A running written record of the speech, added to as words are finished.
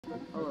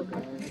Hello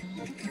guys.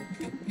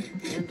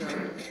 And I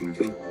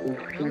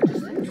was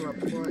just like to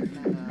report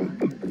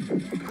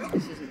that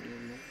this isn't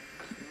game mode.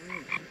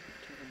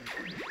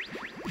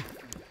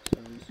 So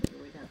what do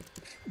we got?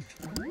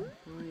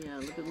 Oh yeah,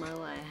 look at my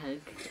lag.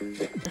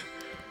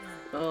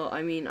 Oh,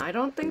 I mean, I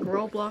don't think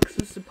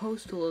Roblox is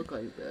supposed to look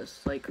like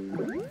this. Like,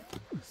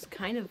 it's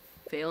kind of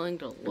failing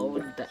to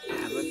load the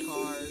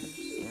avatars,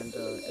 and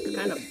it's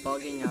kind of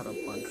bugging out a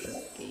bunch of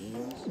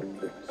games.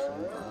 So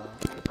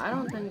I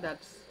don't think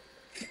that's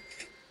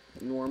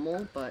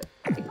normal, but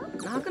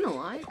not gonna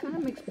lie, it kind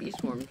of makes Beast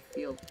Swarm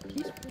feel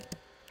peaceful.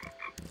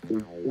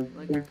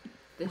 Like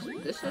this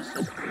is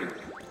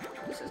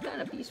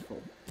kind of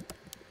peaceful.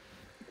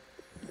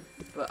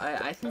 But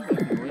I think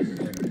the noises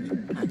are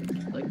kind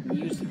of like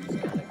music is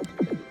kind of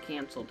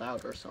canceled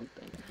out or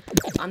something.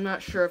 I'm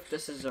not sure if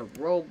this is a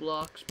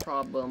Roblox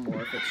problem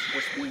or if it's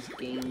just these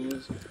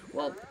games.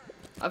 Well,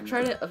 I've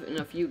tried it in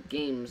a few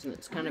games and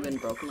it's kind of been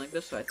broken like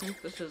this, so I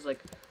think this is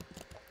like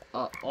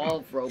all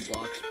of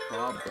Roblox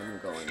problem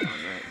going on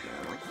right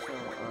now. So,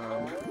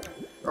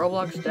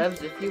 Roblox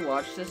devs, if you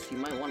watch this, you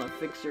might want to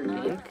fix your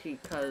game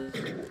because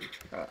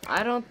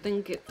I don't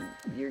think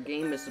your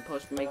game is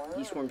supposed to make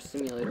Beast Swarm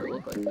Simulator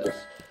look like this.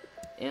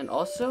 And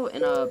also,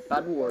 in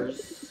Bad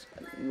Wars,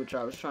 which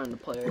I was trying to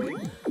play,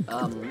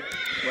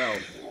 well,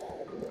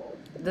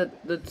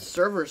 the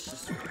servers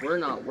just were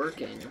not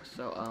working.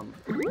 So,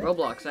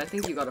 Roblox, I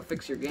think you gotta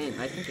fix your game.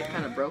 I think it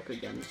kind of broke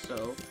again,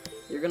 so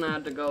you're gonna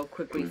have to go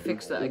quickly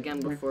fix that again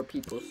before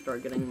people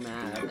start getting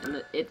mad.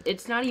 And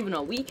it's not even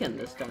a weekend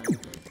this time.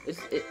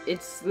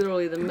 It's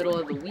literally the middle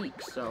of the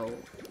week, so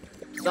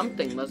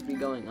something must be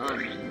going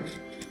on.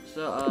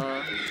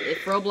 So,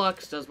 if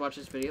Roblox does watch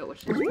this video,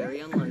 which is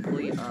very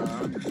unlikely,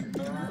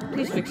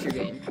 please fix your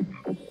game.